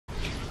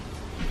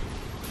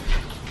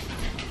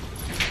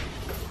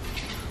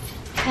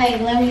Okay,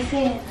 let me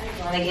see. I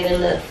want to get a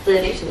little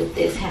footage with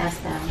this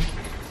hairstyle.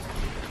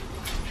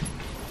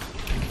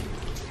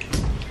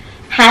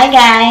 Hi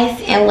guys,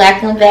 and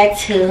welcome back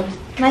to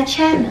my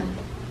channel.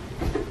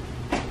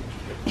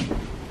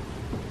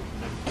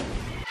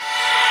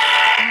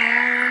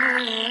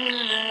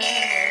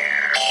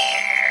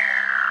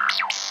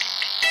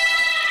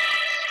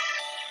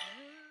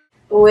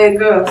 Well,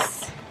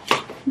 girls,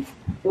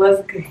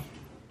 what's good?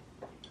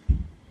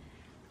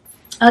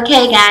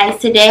 Okay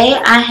guys, today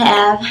I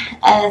have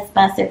a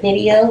sponsored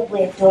video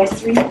with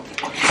Dossior,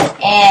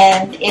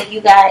 and if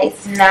you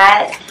guys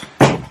not,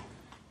 let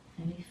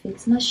me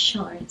fix my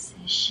shorts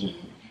and shit.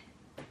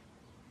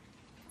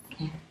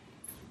 Okay.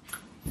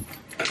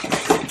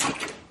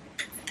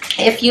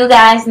 If you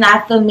guys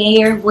not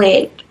familiar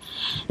with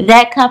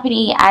that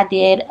company, I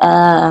did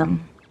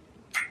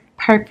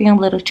perfume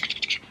little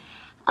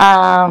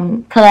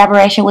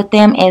collaboration with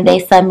them, and they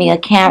sent me a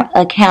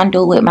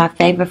candle with my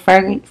favorite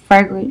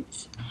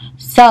fragrance.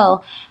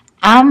 So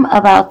I'm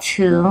about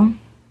to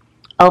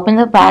open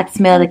the box,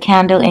 smell the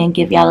candle, and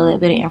give y'all a little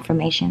bit of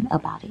information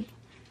about it.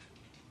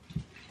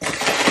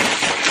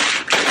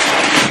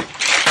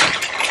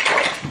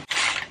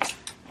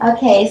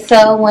 Okay,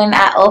 so when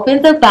I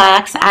opened the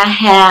box, I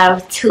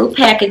have two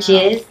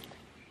packages.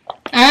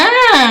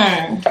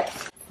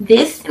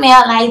 This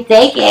smell like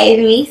they gave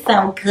me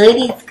some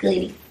goodies.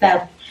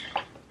 So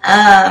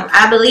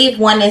I believe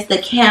one is the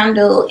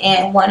candle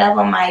and one of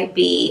them might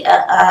be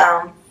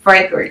a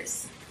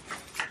fragrance.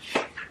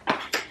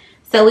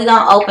 So we're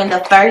gonna open the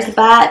first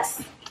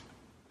box.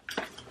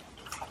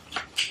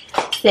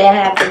 So I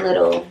have the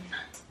little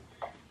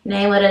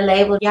name of the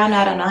label. Y'all know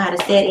I don't know how to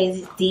say it.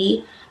 It's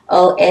Dossier.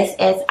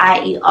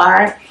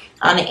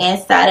 On the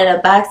inside of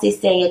the box it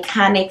says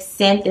iconic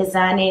scent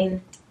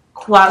designing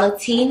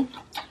quality,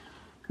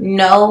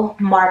 no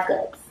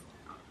markups.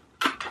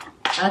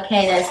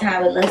 Okay, that's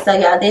how it looks. So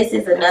y'all, this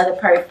is another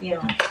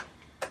perfume.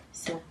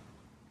 So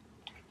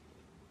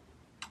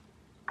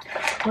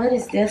what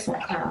is this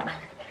one called?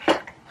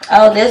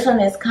 Oh, this one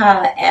is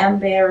called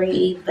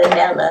Amberry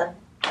Vanilla.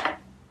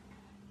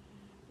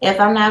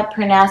 If I'm not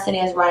pronouncing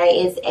this right,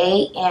 it's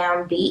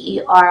Amberry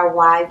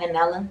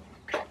Vanilla.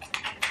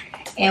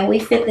 And we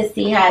fit to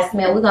see how it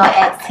smells. We're gonna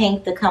ask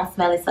Tink to come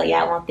smell it so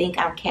y'all won't think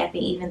I'm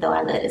capping, even though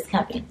I love this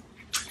company.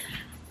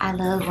 I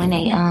love when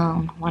they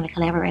want to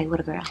collaborate with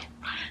a girl.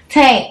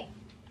 Tink,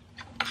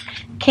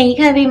 can you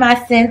come be my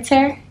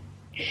center?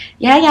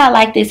 Y'all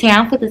like this hair?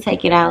 I'm going to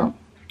take it out.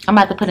 I'm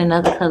about to put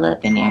another color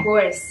up in there. Of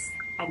course,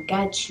 I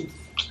got you.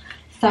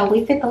 So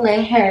we fit to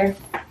let her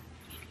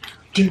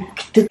I'm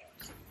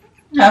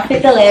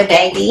fit to let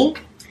baby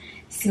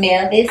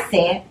smell this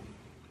scent.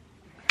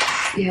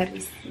 Yeah,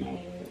 this smell.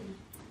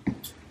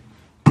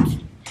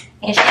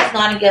 And she's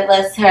going to give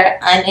us her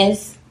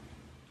honest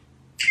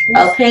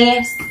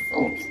opinions.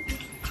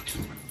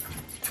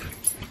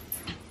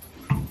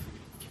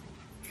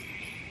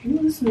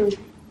 It smells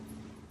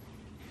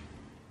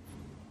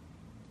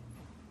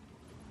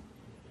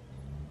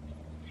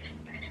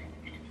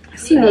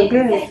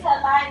good.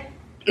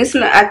 It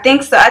smell. I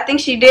think so. I think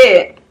she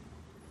did.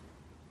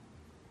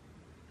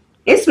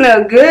 It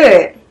smells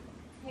good.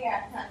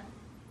 Here,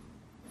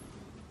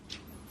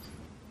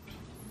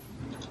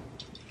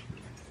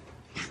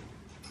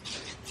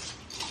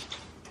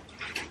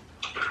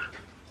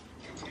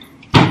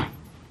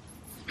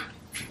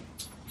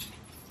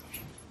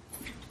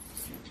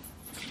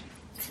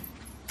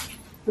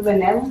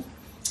 Vanilla.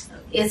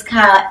 it's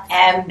called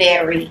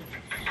Amberry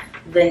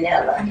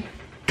Vanilla.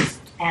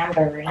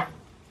 Amberry.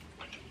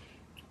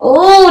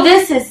 Oh,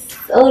 this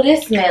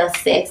smells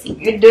sexy.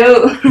 You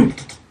do.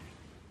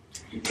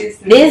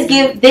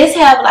 This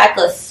have like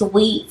a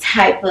sweet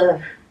type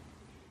of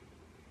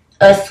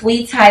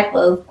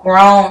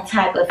grown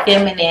type of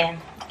feminine,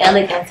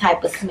 elegant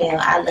type of smell.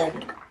 I love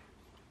it.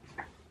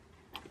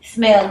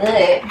 Smell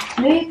good.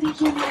 Do you think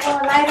you need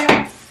a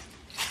lighter?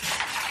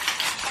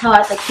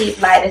 Hard to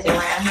keep lighters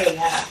around here,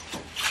 y'all.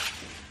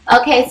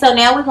 Okay, so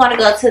now we're going to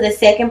go to the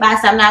second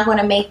box. I'm not going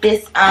to make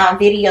this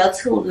video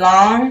too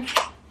long.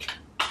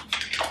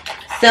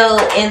 So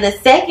in the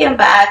second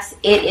box,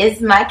 it is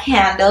my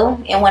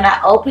candle. And when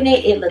I open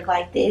it, it looks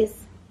like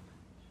this.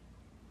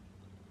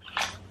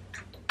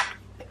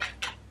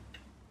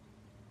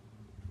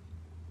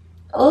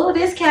 Oh,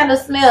 this candle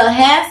smells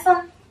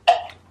handsome.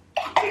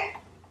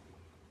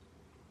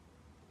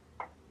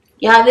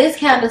 Y'all, this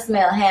candle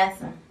smells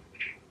handsome.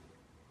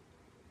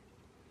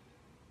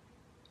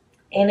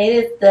 And it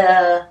is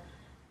the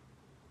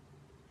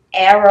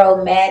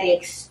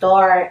Aromatic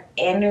Star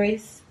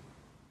Anise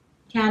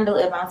candle.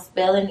 If I'm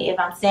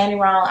saying it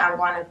wrong, I'm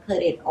going to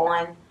put it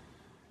on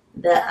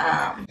the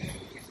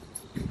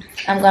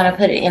I'm going to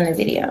put it in the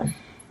video.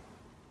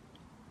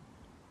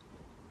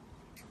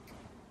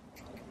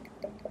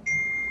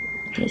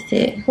 That's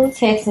it. Who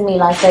texting me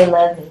like they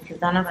love me? Because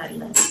don't nobody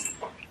love me.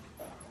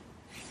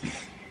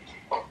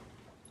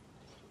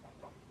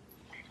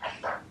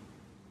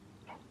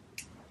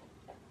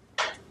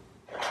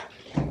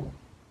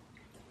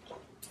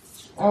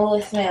 Oh,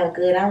 it smells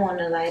good. I want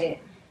to light it.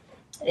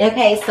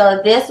 Okay,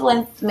 so this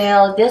one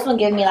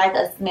give me like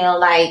a smell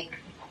like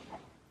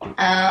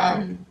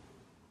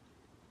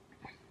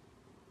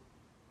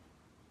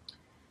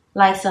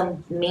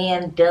some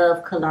Man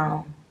Dove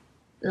cologne.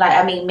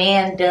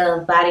 Man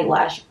Dove body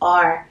wash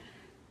or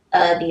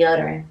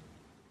deodorant.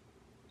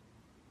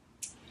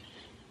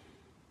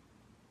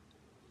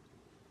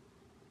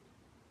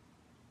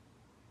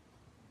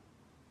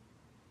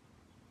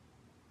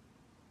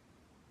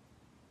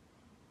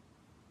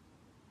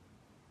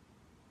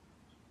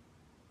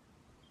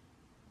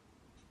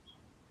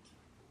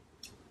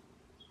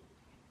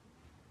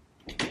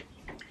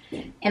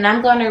 And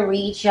I'm going to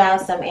read y'all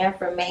some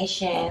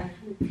information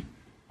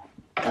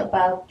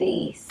about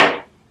these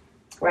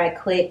right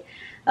quick.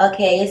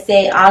 Okay, it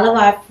said all of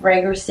our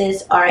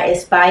fragrances are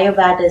inspired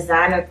by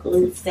designer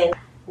gluten.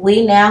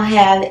 We now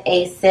have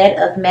a set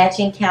of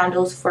matching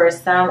candles for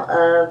some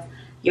of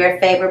your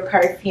favorite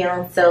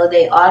perfumes. So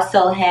they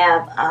also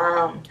have,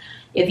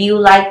 if you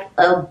like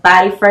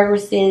body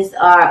fragrances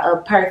or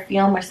a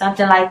perfume or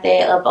something like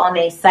that, up on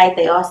their site,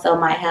 they also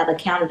might have a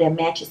candle that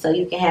matches, so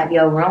you can have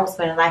your room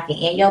smelling like it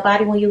in your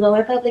body when you go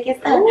in public and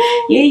stuff.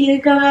 You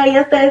go out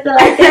your stuff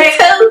like that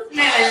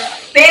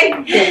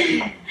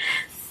too.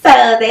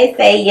 So they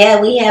say, yeah,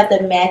 we have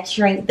the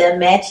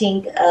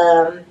matching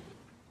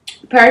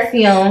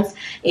perfumes.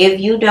 If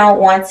you don't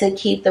want to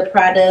keep the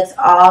products,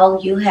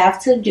 all you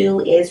have to do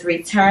is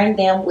return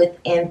them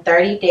within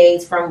 30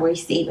 days from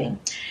receiving,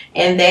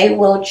 and they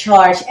will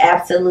charge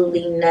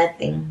absolutely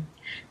nothing.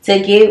 To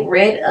get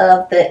rid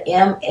of the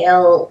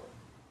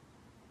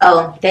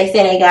they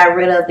said they got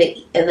rid of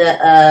the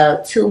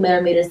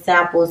 2mm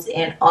samples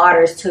in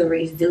orders to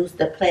reduce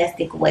the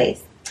plastic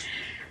waste.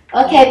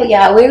 Okay, but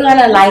y'all, we're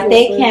gonna light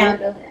that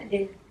candle.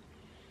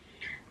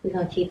 We're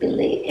gonna keep it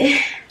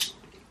lit.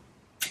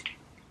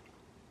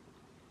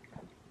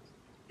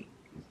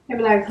 They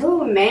be like,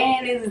 who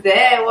man is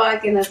that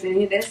walking up in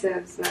here? That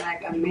sounds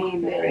like a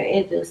man.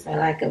 It do smell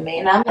like a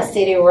man. I'm gonna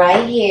sit it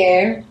right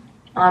here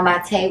on my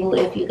table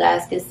if you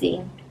guys can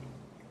see.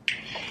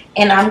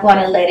 And I'm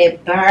gonna let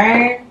it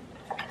burn.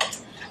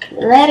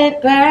 Let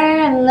it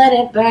burn, let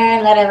it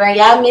burn, let it burn.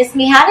 Y'all miss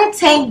me. How did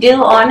Tank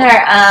do on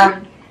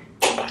her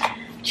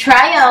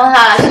try on,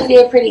 huh? She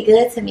did pretty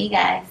good to me,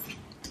 guys.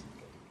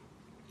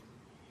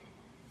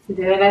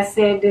 Do what I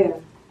said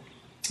do.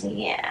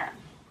 Yeah.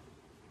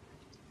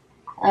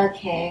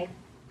 Okay.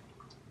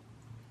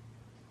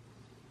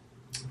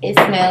 It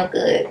smells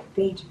good.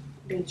 Beijing,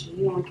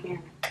 you on camera.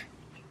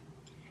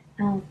 I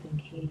don't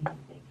think he can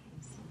see.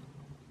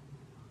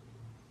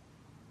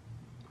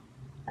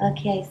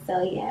 Okay,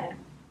 so yeah.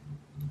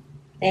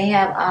 They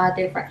have all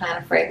different kind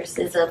of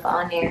fragrances up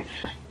on there.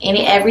 And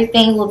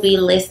everything will be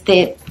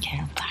listed.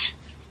 Okay,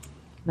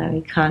 let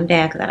me calm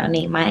down because I don't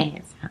need my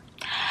ass.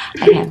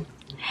 Okay.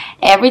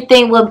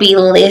 Everything will be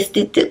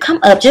listed. Come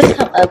up. Just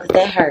come up because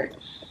that hurt.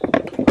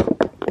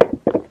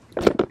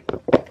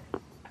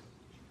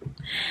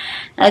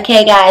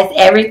 Okay, guys.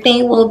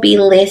 Everything will be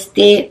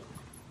listed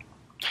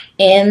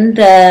in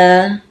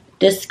the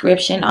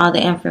description. All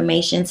the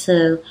information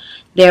to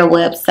their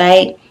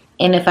website.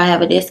 And if I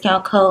have a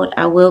discount code,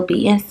 I will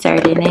be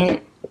inserting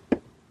it.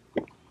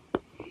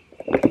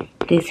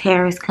 This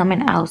hair is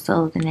coming out,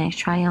 so the next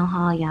try-on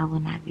haul, y'all will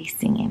not be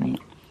seeing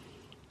it.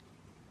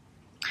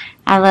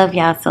 I love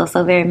y'all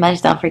so very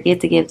much. Don't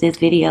forget to give this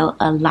video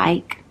a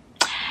like,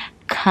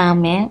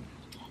 comment,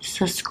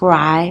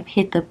 subscribe,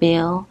 hit the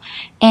bell,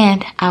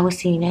 and I will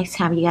see you next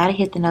time. You gotta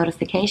hit the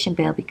notification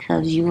bell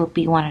because you will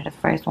be one of the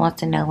first ones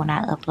to know when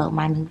I upload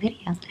my new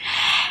videos.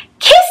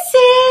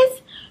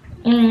 Kisses!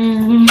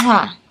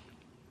 Mwah.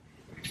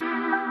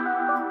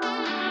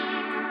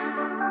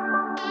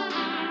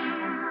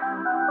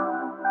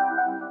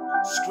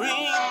 Scream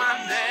my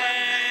name,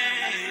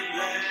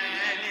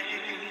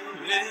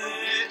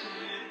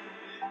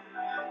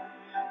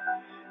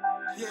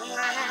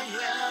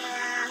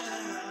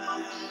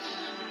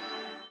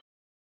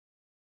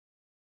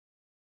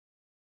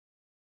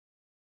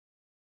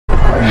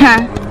 Huh?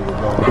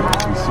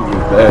 You see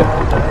what's that?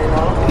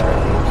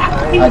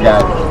 I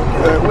got it.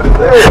 What is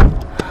that?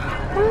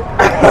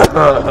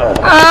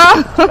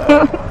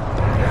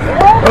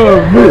 Oh,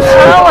 miss.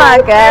 Oh my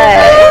God.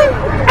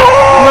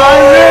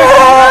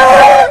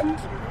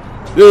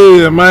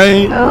 Yeah,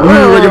 man.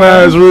 Real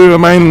recognize real,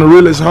 man. The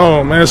realest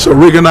home, man. So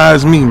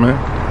recognize me, man.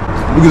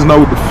 Niggas know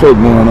what the fuck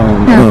going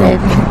on.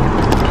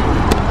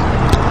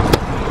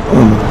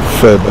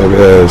 Fat back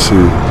ass shit.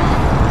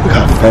 Look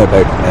how fat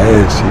back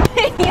ass shit.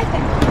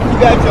 You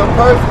got your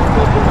purse.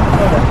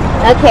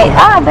 Okay.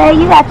 Oh, babe,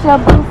 you got your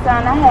boots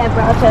on. I had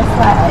brought your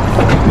slides.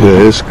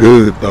 Yeah, it's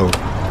good though.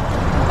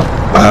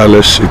 All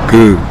that shit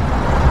good.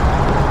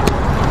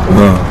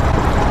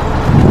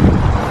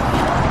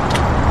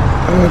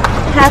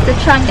 How's the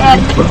trunk,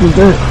 Daddy? What is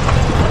that?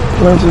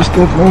 Why just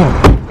step on?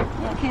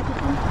 Yeah, can't put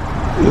them?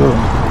 Yeah.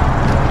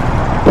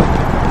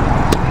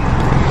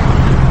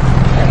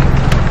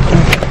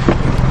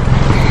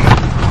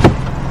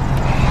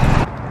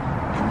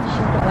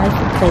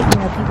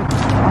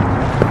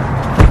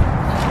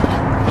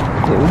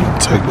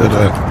 Take that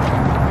out.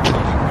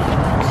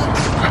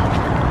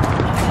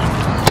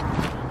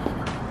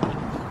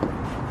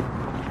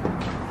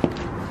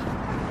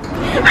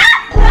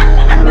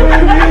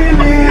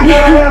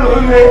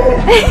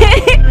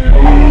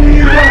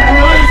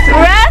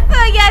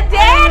 Russell, your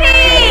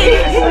daddy!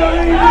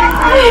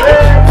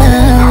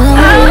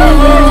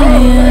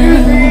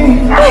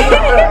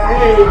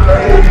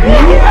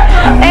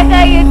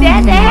 Echo, your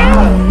daddy?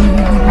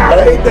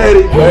 Hey,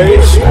 daddy, babe.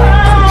 As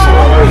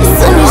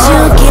soon as you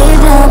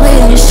get up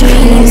in the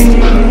streets,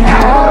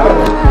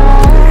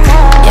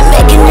 you're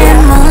making that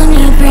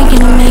money,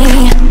 bringing me.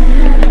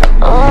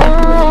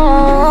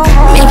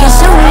 Making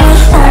sure your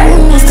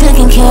home is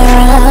taken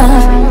care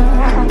of.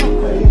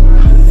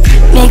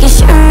 Making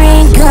sure you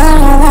ain't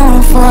gonna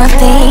want for a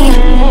thing.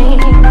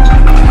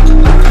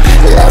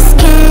 Let's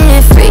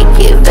get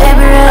freaky,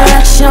 baby,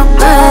 relax your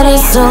body,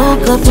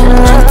 soak up in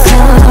the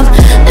tub.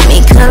 Let me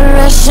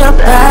caress your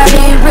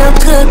body real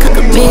good, cook a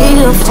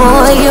meal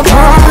for your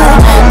boy.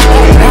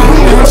 Around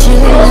with you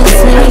and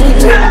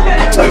sleep.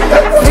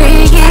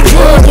 Freaky,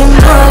 taking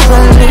boy,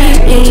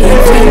 believe me.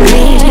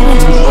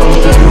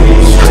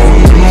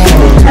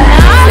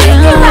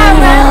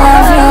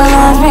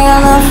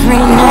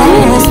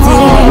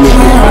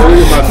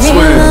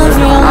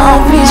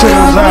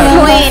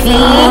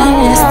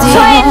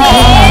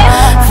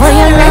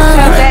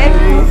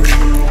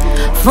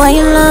 For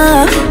your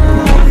love,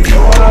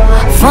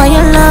 for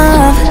your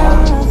love,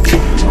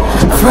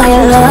 for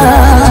your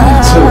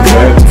love.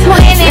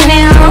 20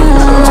 now.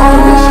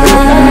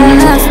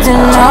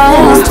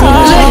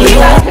 You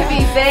got to be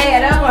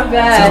bad. Oh my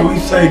God. So we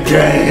say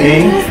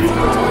gang.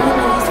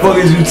 What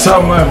is you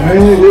talking about,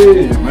 man?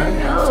 Yeah, man.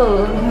 Oh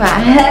my.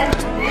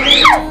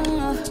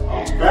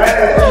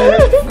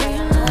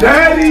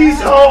 Daddy's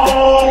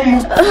home.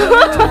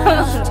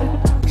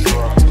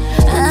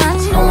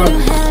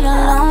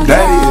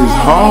 Daddy is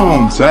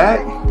home, Zach.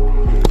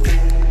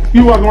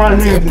 You walk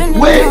around here and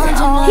wait.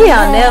 He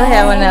don't never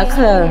have on no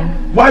clothes.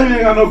 Why you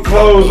ain't got no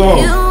clothes on?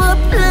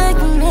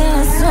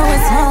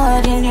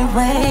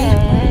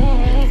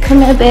 Come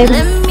here, baby.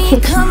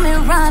 Come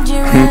around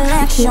you,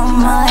 relax your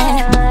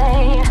mind.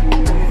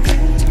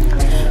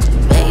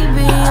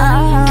 Baby,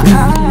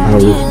 I'm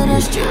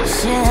getting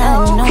stressed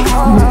out no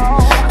more.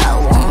 I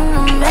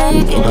wanna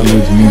make it.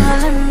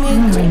 Let me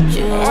greet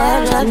you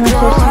at the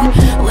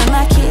door. With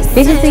my kiss.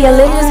 Did you see your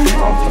lips?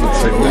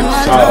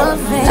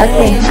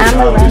 Okay, I'm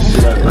around.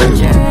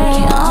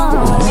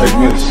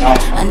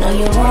 I know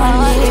you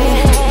want it.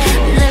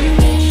 Let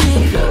me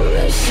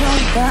caress your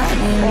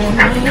body.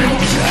 Let me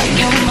try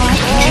your mind.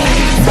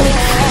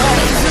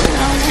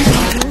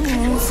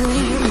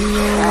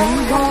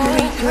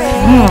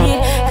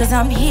 Cause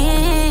I'm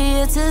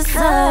here to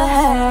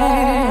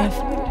serve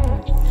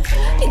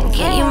and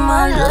give you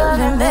my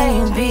loving,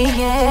 baby,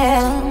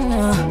 yeah.